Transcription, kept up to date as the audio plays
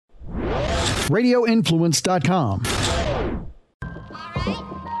radioinfluence.com.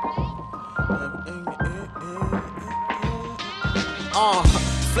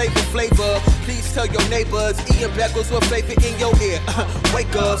 Flavor, please tell your neighbors. Ian Beckles with flavor in your ear.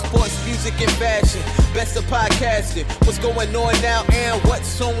 Wake up, sports, music, and fashion. Best of podcasting. What's going on now and what's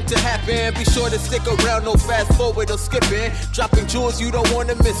soon to happen? Be sure to stick around, no fast forward or skipping. Dropping jewels, you don't want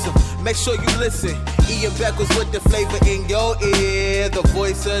to miss them. Make sure you listen. Ian Beckles with the flavor in your ear. The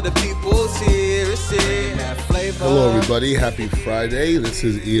voice of the people's here. It's here. Hello, everybody. Happy Friday. This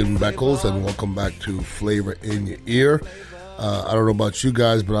is Ian Beckles, and welcome back to Flavor in Your Ear. I don't know about you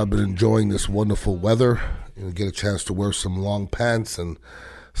guys, but I've been enjoying this wonderful weather. You get a chance to wear some long pants and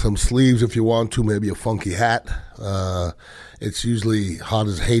some sleeves if you want to, maybe a funky hat. It's usually hot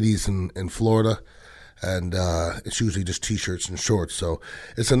as Hades in Florida, and it's usually just T-shirts and shorts. So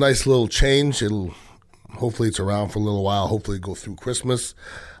it's a nice little change. Hopefully it's around for a little while. Hopefully go through Christmas.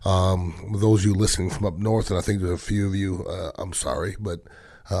 Those of you listening from up north, and I think there's a few of you, I'm sorry, but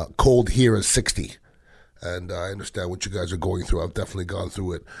cold here is 60. And I understand what you guys are going through. I've definitely gone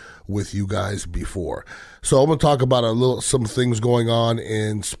through it with you guys before. So I'm going to talk about some things going on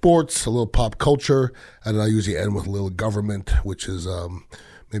in sports, a little pop culture, and then I usually end with a little government, which is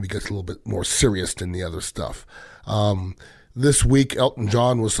maybe gets a little bit more serious than the other stuff. This week, Elton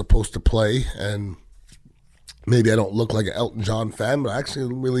John was supposed to play, and maybe I don't look like an Elton John fan, but I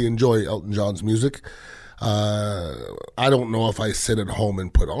actually really enjoy Elton John's music. I don't know if I sit at home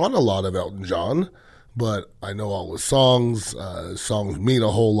and put on a lot of Elton John, but I know all his songs. Songs mean a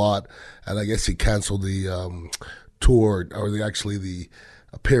whole lot, and I guess he canceled the tour, or the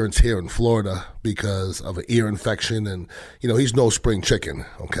appearance here in Florida because of an ear infection, and he's no spring chicken.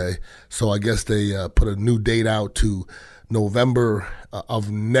 Okay, so I guess they put a new date out to November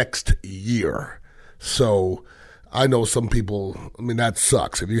of next year. So I know some people, that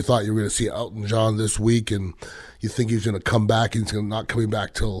sucks. If you thought you were going to see Elton John this week and you think he's going to come back, he's not coming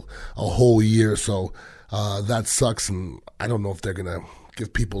back till a whole year. So that sucks, and I don't know if they're going to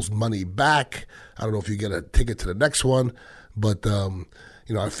give people's money back. I don't know if you get a ticket to the next one, but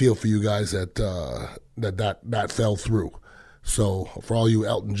I feel for you guys that fell through. So for all you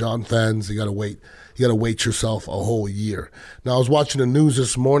Elton John fans, you got to wait. You got to wait yourself a whole year. Now I was watching the news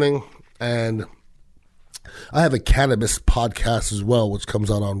this morning, and I have a cannabis podcast as well, which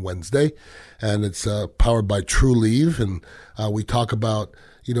comes out on Wednesday, and it's powered by True Leave, and we talk about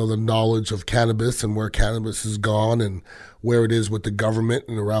the knowledge of cannabis and where cannabis has gone and where it is with the government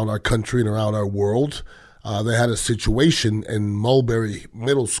and around our country and around our world. They had a situation in Mulberry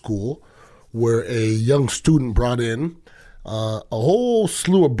Middle School where a young student brought in a whole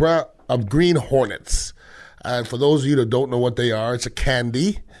slew of green hornets. And for those of you that don't know what they are, it's a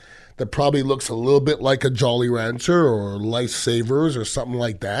candy that probably looks a little bit like a Jolly Rancher or Lifesavers or something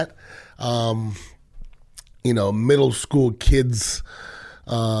like that. Middle school kids,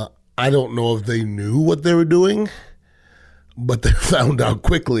 I don't know if they knew what they were doing, but they found out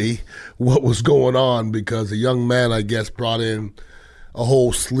quickly what was going on because a young man, I guess, brought in a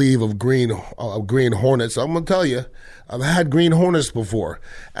whole sleeve of green hornets. I'm going to tell you, I've had green hornets before,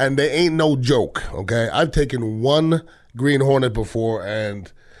 and they ain't no joke, okay? I've taken one green hornet before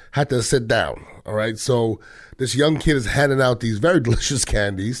and had to sit down, all right? So this young kid is handing out these very delicious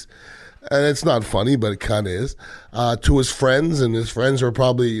candies, and it's not funny, but it kind of is, to his friends, and his friends were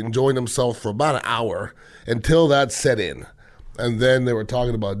probably enjoying themselves for about an hour until that set in. And then they were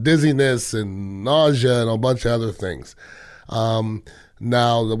talking about dizziness and nausea and a bunch of other things.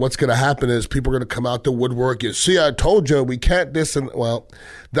 Now, what's going to happen is people are going to come out the woodwork. You see, I told you, we can't this and, well,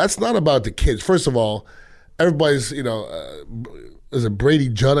 that's not about the kids. First of all, everybody's, is it Brady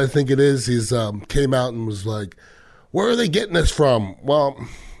Judd, I think it is? He's came out and was like, where are they getting this from? Well,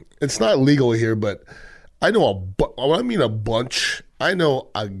 it's not legal here, but I know a bunch. I know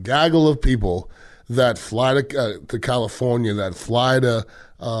a gaggle of people that fly to California, that fly to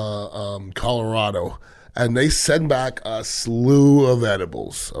Colorado, and they send back a slew of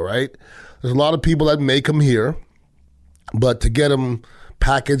edibles, all right? There's a lot of people that make them here, but to get them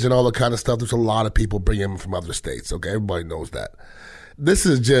packaged and all the kind of stuff, there's a lot of people bringing them from other states, okay? Everybody knows that. This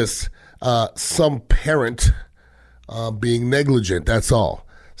is just some parent being negligent, that's all.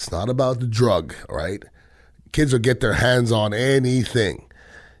 It's not about the drug, all right? Kids will get their hands on anything.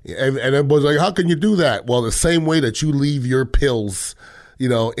 And everybody's like, how can you do that? Well, the same way that you leave your pills,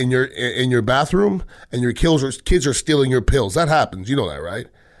 in your bathroom, and your kids are stealing your pills. That happens. You know that, right?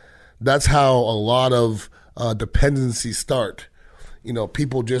 That's how a lot of dependencies start.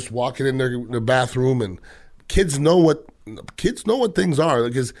 People just walking in their bathroom, and kids know what things are.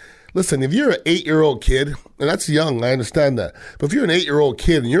 Because Listen, if you're an 8-year-old kid, and that's young, I understand that. But if you're an 8-year-old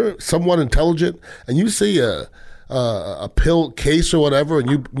kid and you're somewhat intelligent, and you see a pill case or whatever, and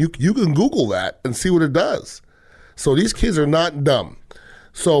you can Google that and see what it does. So these kids are not dumb.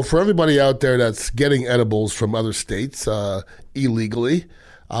 So for everybody out there that's getting edibles from other states illegally,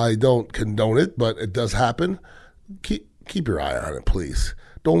 I don't condone it, but it does happen. Keep your eye on it, please.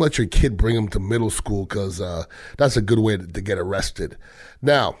 Don't let your kid bring them to middle school, because that's a good way to get arrested.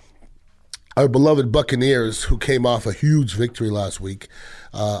 Now, our beloved Buccaneers, who came off a huge victory last week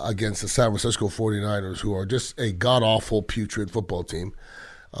against the San Francisco 49ers, who are just a god-awful, putrid football team,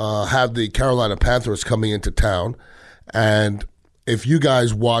 have the Carolina Panthers coming into town. And if you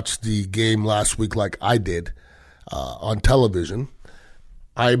guys watched the game last week like I did on television,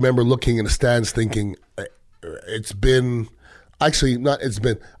 I remember looking in the stands thinking,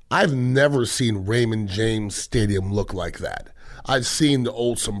 I've never seen Raymond James Stadium look like that. I've seen the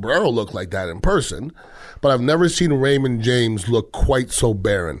old Sombrero look like that in person, but I've never seen Raymond James look quite so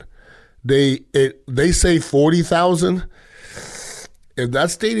barren. They say 40,000. If that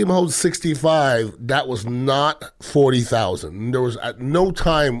stadium holds 65, that was not 40,000. There was at no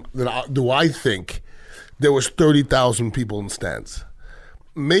time do I think there was 30,000 people in stands.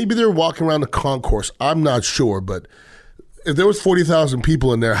 Maybe they're walking around the concourse. I'm not sure, but if there was 40,000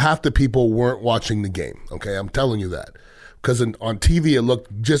 people in there, half the people weren't watching the game. Okay, I'm telling you that. Because on TV, it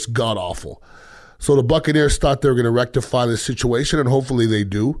looked just god-awful. So the Buccaneers thought they were going to rectify this situation, and hopefully they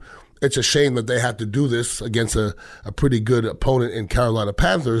do. It's a shame that they have to do this against a pretty good opponent in Carolina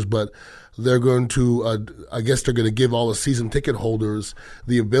Panthers, but they're going to, I guess they're going to give all the season ticket holders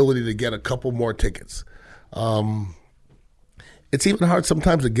the ability to get a couple more tickets. It's even hard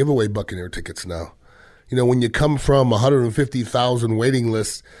sometimes to give away Buccaneer tickets now. You know, when you come from 150,000 waiting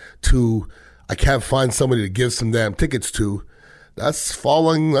lists to I can't find somebody to give some damn tickets to, that's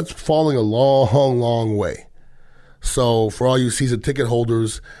falling a long, long way. So for all you season ticket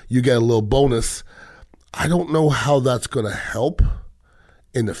holders, you get a little bonus. I don't know how that's going to help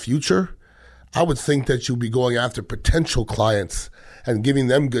in the future. I would think that you'll be going after potential clients and giving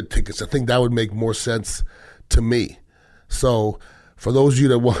them good tickets. I think that would make more sense to me. So for those of you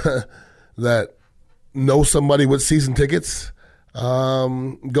that know somebody with season tickets,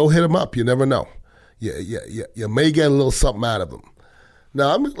 go hit them up. You never know. You may get a little something out of them.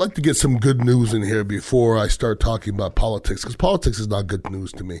 Now, I'd like to get some good news in here before I start talking about politics, because politics is not good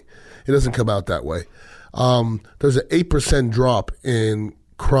news to me. It doesn't come out that way. There's an 8% drop in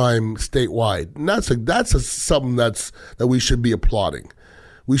crime statewide, and that's something that we should be applauding.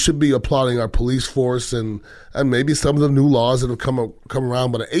 We should be applauding our police force and maybe some of the new laws that have come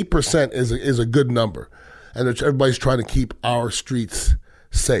around, but 8% is a good number, and everybody's trying to keep our streets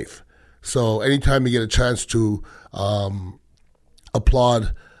safe. So anytime you get a chance to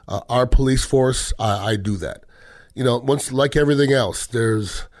applaud our police force, I do that. You know, like everything else,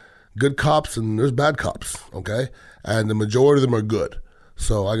 there's good cops and there's bad cops, okay? And the majority of them are good.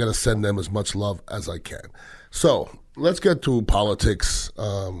 So I got to send them as much love as I can. So let's get to politics,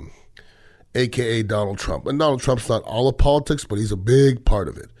 a.k.a. Donald Trump. And Donald Trump's not all of politics, but he's a big part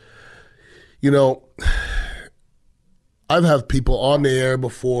of it. You know, I've had people on the air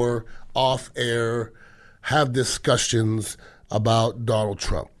before, off air, have discussions about Donald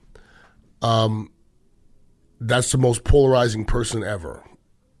Trump. That's the most polarizing person ever,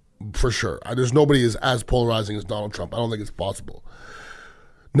 for sure. There's nobody as polarizing as Donald Trump. I don't think it's possible.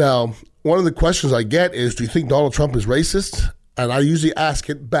 Now, one of the questions I get is, do you think Donald Trump is racist? And I usually ask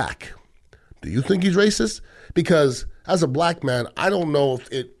it back. Do you think he's racist? Because as a black man, I don't know if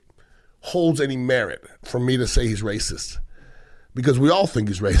it holds any merit for me to say he's racist. Because we all think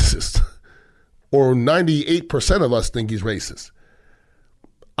he's racist. Or 98% of us think he's racist.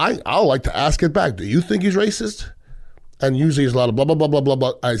 I'll like to ask it back. Do you think he's racist? And usually there's a lot of blah, blah, blah, blah, blah,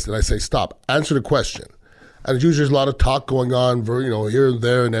 blah. I say, stop. Answer the question. And usually there's a lot of talk going on, here and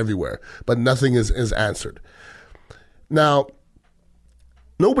there and everywhere. But nothing is answered. Now,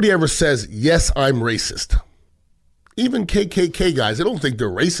 nobody ever says, yes, I'm racist. Even KKK guys, they don't think they're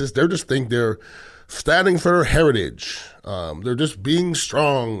racist. They just think they're standing for heritage. They're just being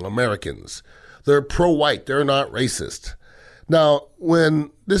strong Americans. They're pro-white. They're not racist. Now, when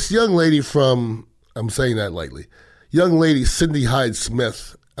this young lady from, I'm saying that lightly, young lady Cindy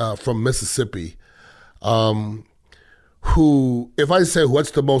Hyde-Smith from Mississippi, who, if I say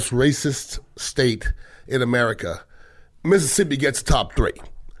what's the most racist state in America, Mississippi gets top 3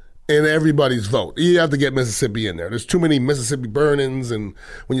 in everybody's vote. You have to get Mississippi in there. There's too many Mississippi burn-ins, and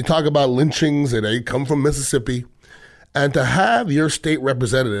when you talk about lynchings, they come from Mississippi. And to have your state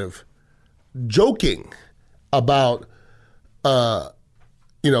representative joking about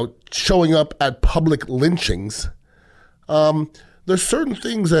showing up at public lynchings, there's certain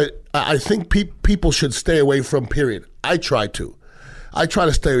things that I think people should stay away from, period. I try to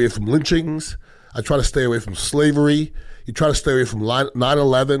stay away from lynchings. I try to stay away from slavery. You try to stay away from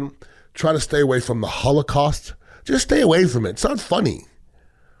 9/11. Try to stay away from the Holocaust. Just stay away from it. It's not funny.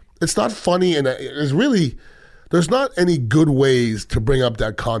 It's not funny, and there's not any good ways to bring up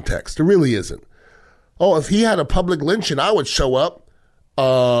that context. There really isn't. Oh, if he had a public lynching, I would show up.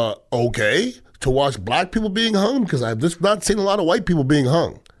 Okay, to watch black people being hung, because I've just not seen a lot of white people being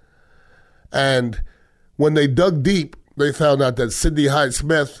hung. And when they dug deep, they found out that Sidney Hyde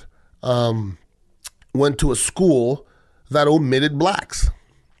Smith went to a school that omitted blacks.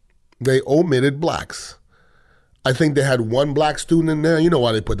 They omitted blacks. I think they had one black student in there. You know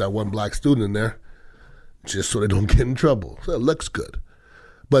why they put that one black student in there? Just so they don't get in trouble. So it looks good.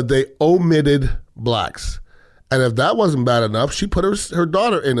 But they omitted blacks. And if that wasn't bad enough, she put her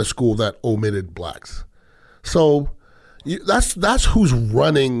daughter in a school that omitted blacks. So that's who's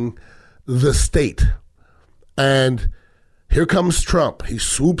running the state. And here comes Trump. He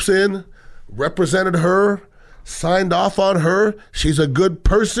swoops in, represented her, signed off on her. She's a good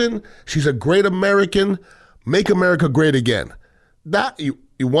person. She's a great American. Make America great again. That you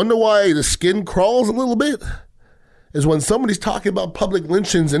wonder why the skin crawls a little bit? Is when somebody's talking about public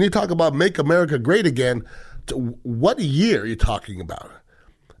lynchings and you talk about make America great again. What year are you talking about?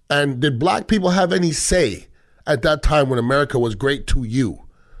 And did black people have any say at that time when America was great to you?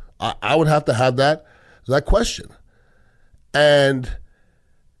 I would have to have that question. And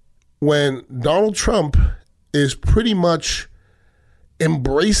when Donald Trump is pretty much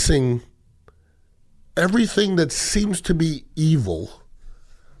embracing everything that seems to be evil,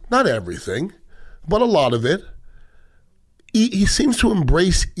 not everything, but a lot of it, he seems to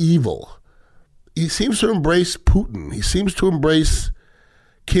embrace evil. He seems to embrace Putin. He seems to embrace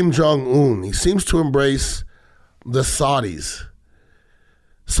Kim Jong-un. He seems to embrace the Saudis.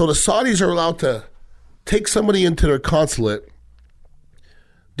 So the Saudis are allowed to take somebody into their consulate,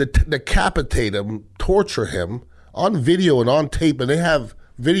 decapitate him, torture him on video and on tape, and they have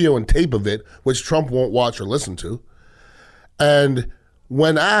video and tape of it, which Trump won't watch or listen to. And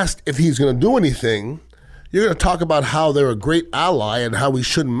when asked if he's going to do anything, you're going to talk about how they're a great ally and how we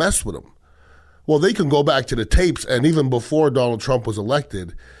shouldn't mess with them. Well, they can go back to the tapes, and even before Donald Trump was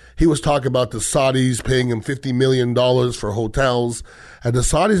elected, he was talking about the Saudis paying him $50 million for hotels, and the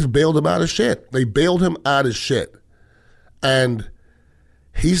Saudis bailed him out of shit. They bailed him out of shit. And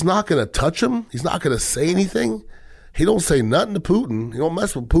he's not going to touch him. He's not going to say anything. He don't say nothing to Putin. He don't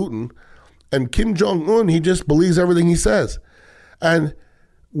mess with Putin. And Kim Jong-un, he just believes everything he says. And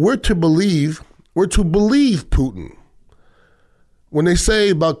we're to believe Putin. When they say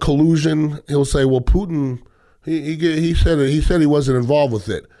about collusion, he'll say, well, Putin, he said he wasn't involved with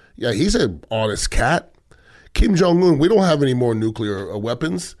it. Yeah, he's an honest cat. Kim Jong-un, we don't have any more nuclear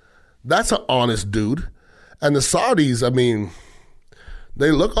weapons. That's an honest dude. And the Saudis, I mean,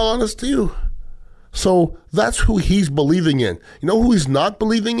 they look honest to you. So that's who he's believing in. You know who he's not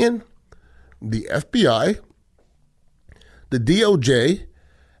believing in? The FBI, the DOJ,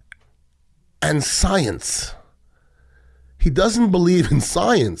 and science. He doesn't believe in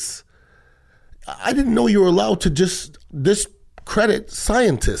science. I didn't know you were allowed to just discredit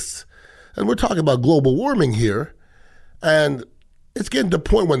scientists. And we're talking about global warming here. And it's getting to the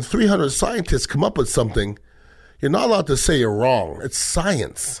point when 300 scientists come up with something, you're not allowed to say you're wrong. It's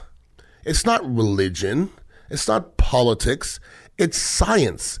science. It's not religion. It's not politics. It's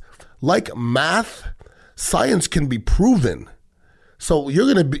science. Like math, science can be proven. So I'm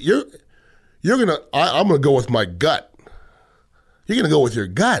gonna go with my gut. You're going to go with your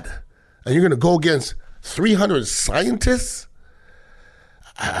gut, and you're going to go against 300 scientists?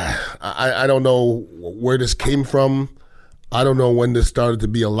 I don't know where this came from. I don't know when this started to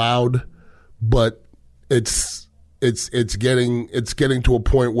be allowed, but it's getting to a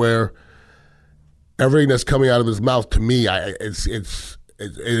point where everything that's coming out of his mouth, to me, it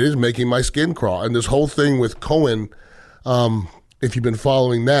is making my skin crawl. And this whole thing with Cohen, if you've been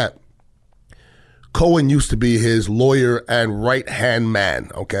following that, Cohen used to be his lawyer and right-hand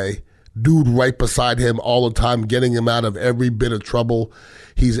man, okay? Dude right beside him all the time, getting him out of every bit of trouble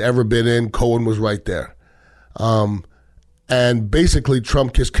he's ever been in. Cohen was right there. And basically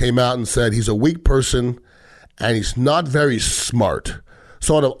Trump just came out and said he's a weak person and he's not very smart.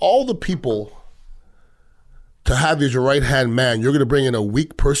 So out of all the people to have as your right-hand man, you're going to bring in a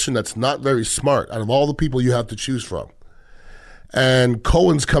weak person that's not very smart out of all the people you have to choose from. And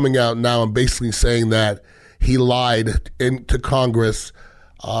Cohen's coming out now and basically saying that he lied to Congress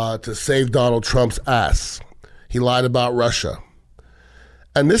to save Donald Trump's ass. He lied about Russia.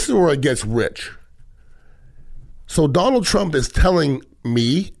 And this is where it gets rich. So Donald Trump is telling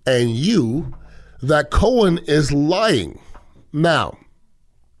me and you that Cohen is lying. Now,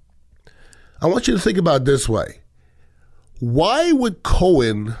 I want you to think about it this way. Why would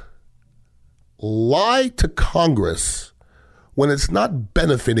Cohen lie to Congress when it's not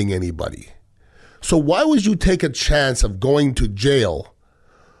benefiting anybody? So why would you take a chance of going to jail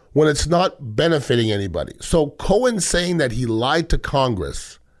when it's not benefiting anybody? So Cohen's saying that he lied to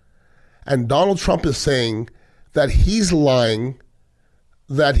Congress, and Donald Trump is saying that he's lying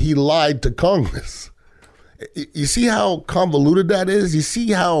that he lied to Congress. You see how convoluted that is? You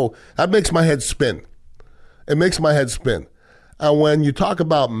see how that makes my head spin? It makes my head spin. And when you talk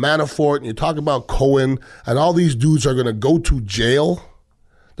about Manafort and you talk about Cohen and all these dudes are going to go to jail,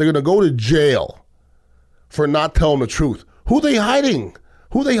 they're going to go to jail for not telling the truth. Who are they hiding?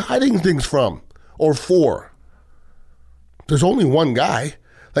 Who are they hiding things from or for? There's only one guy.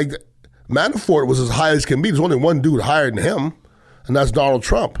 Like Manafort was as high as can be. There's only one dude higher than him, and that's Donald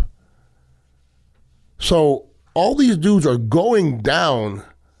Trump. So all these dudes are going down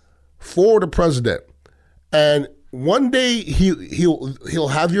for the president. And one day he'll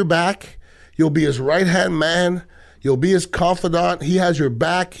have your back. You'll be his right-hand man. You'll be his confidant. He has your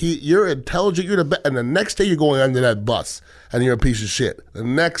back. You're intelligent. You're the best. And the next day you're going under that bus and you're a piece of shit. The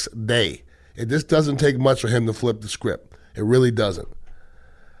next day. It just doesn't take much for him to flip the script. It really doesn't.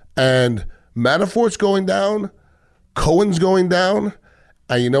 And Manafort's going down. Cohen's going down.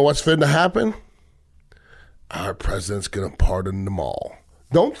 And you know what's finna happen? Our president's going to pardon them all.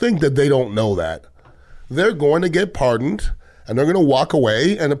 Don't think that they don't know that. They're going to get pardoned, and they're going to walk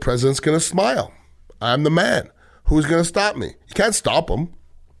away, and the president's going to smile. I'm the man. Who's going to stop me? You can't stop him.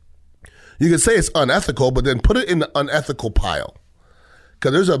 You can say it's unethical, but then put it in the unethical pile.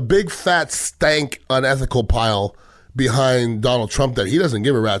 Because there's a big, fat, stank unethical pile behind Donald Trump that he doesn't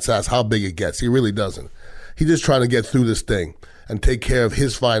give a rat's ass how big it gets. He really doesn't. He's just trying to get through this thing and take care of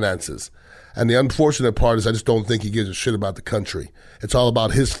his finances. And the unfortunate part is I just don't think he gives a shit about the country. It's all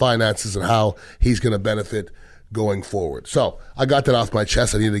about his finances and how he's going to benefit going forward. So I got that off my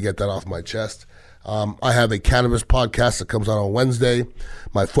chest. I need to get that off my chest. I have a cannabis podcast that comes out on Wednesday.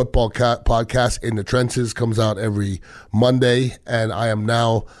 My football podcast, In the Trenches, comes out every Monday. And I am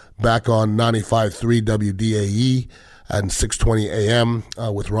now back on 95.3 WDAE and 6:20 a.m.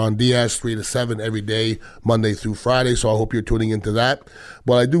 With Ron Diaz, 3 to 7 every day, Monday through Friday. So I hope you're tuning into that.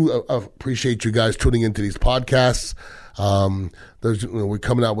 But I do appreciate you guys tuning into these podcasts. We're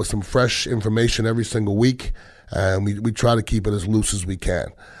coming out with some fresh information every single week, and we try to keep it as loose as we can.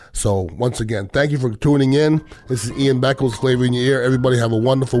 So once again, thank you for tuning in. This is Ian Beckles, Flavor in Your Ear. Everybody have a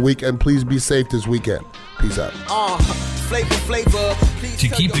wonderful week, and please be safe this weekend. Peace out. To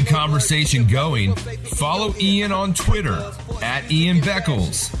keep the conversation going, follow Ian on Twitter at Ian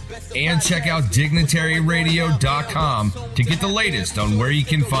Beckles, and check out dignitaryradio.com to get the latest on where you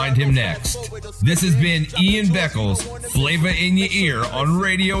can find him next. This has been Ian Beckles, Flavor in Your Ear on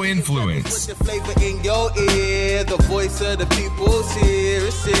Radio Influence. Flavor in your ear, the voice of the people's here.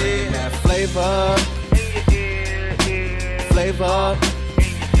 It's in that flavor. Flavor.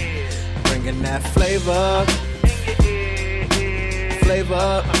 Bringing that flavor.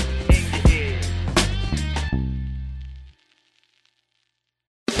 Flavor.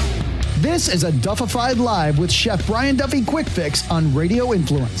 This is a Duffified Live with Chef Brian Duffy Quick Fix on Radio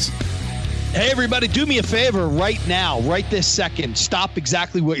Influence. Hey, everybody, do me a favor right now, right this second. Stop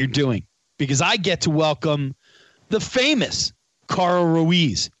exactly what you're doing, because I get to welcome the famous Carl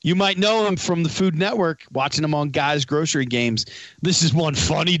Ruiz. You might know him from the Food Network, watching him on Guys Grocery Games. This is one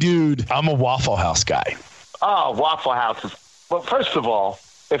funny dude. I'm a Waffle House guy. Oh, Waffle House. Well, first of all,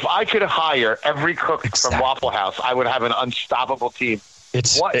 if I could hire every cook from Waffle House, I would have an unstoppable team. They're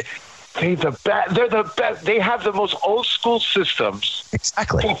the best. They're the best. They have the most old school systems.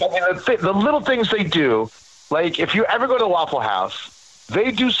 Exactly. I mean, the little things they do, like if you ever go to Waffle House,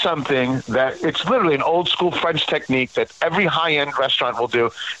 they do something that it's literally an old school French technique that every high-end restaurant will do.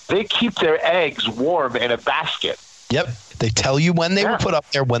 They keep their eggs warm in a basket. Yep. They tell you when they were put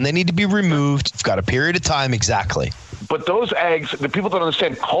up there, when they need to be removed. You've got a period of time. Exactly. But those eggs, the people don't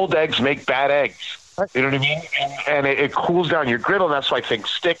understand, cold eggs make bad eggs. You know what I mean? And it cools down your griddle, and that's why things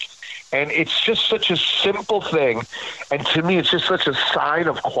stick. And it's just such a simple thing. And to me, it's just such a sign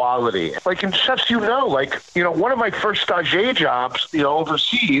of quality. Like in chefs, one of my first stagiaire jobs,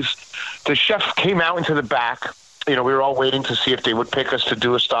 overseas, the chef came out into the back. We were all waiting to see if they would pick us to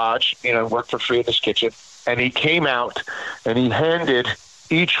do a stage, work for free in this kitchen. And he came out and he handed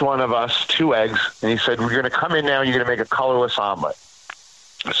each one of us 2 eggs. And he said, we're going to come in now. You're going to make a colorless omelet.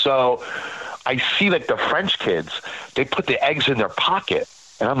 So I see like the French kids, they put the eggs in their pocket.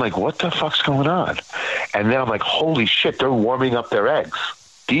 And I'm like, what the fuck's going on? And then I'm like, holy shit, they're warming up their eggs.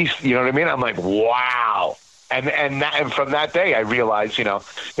 These, you know what I mean? I'm like, wow. And from that day, I realized,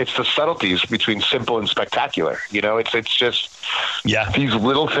 it's the subtleties between simple and spectacular. It's just these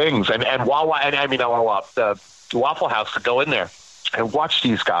little things. And Wawa, and I mean, the Waffle House, to go in there and watch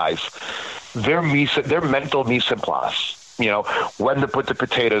these guys, their mental mise en place. When to put the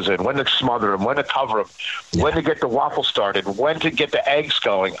potatoes in, when to smother them, when to cover them, when to get the waffle started, when to get the eggs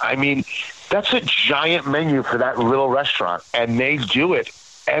going. I mean, that's a giant menu for that little restaurant, and they do it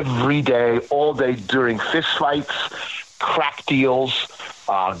every day, all day, during fist fights, crack deals,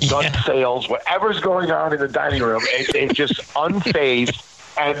 gun sales, whatever's going on in the dining room. They just unfazed,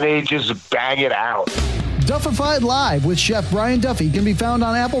 and they just bang it out. Duffified Live with Chef Brian Duffy can be found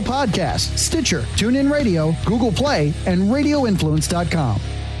on Apple Podcasts, Stitcher, TuneIn Radio, Google Play, and RadioInfluence.com.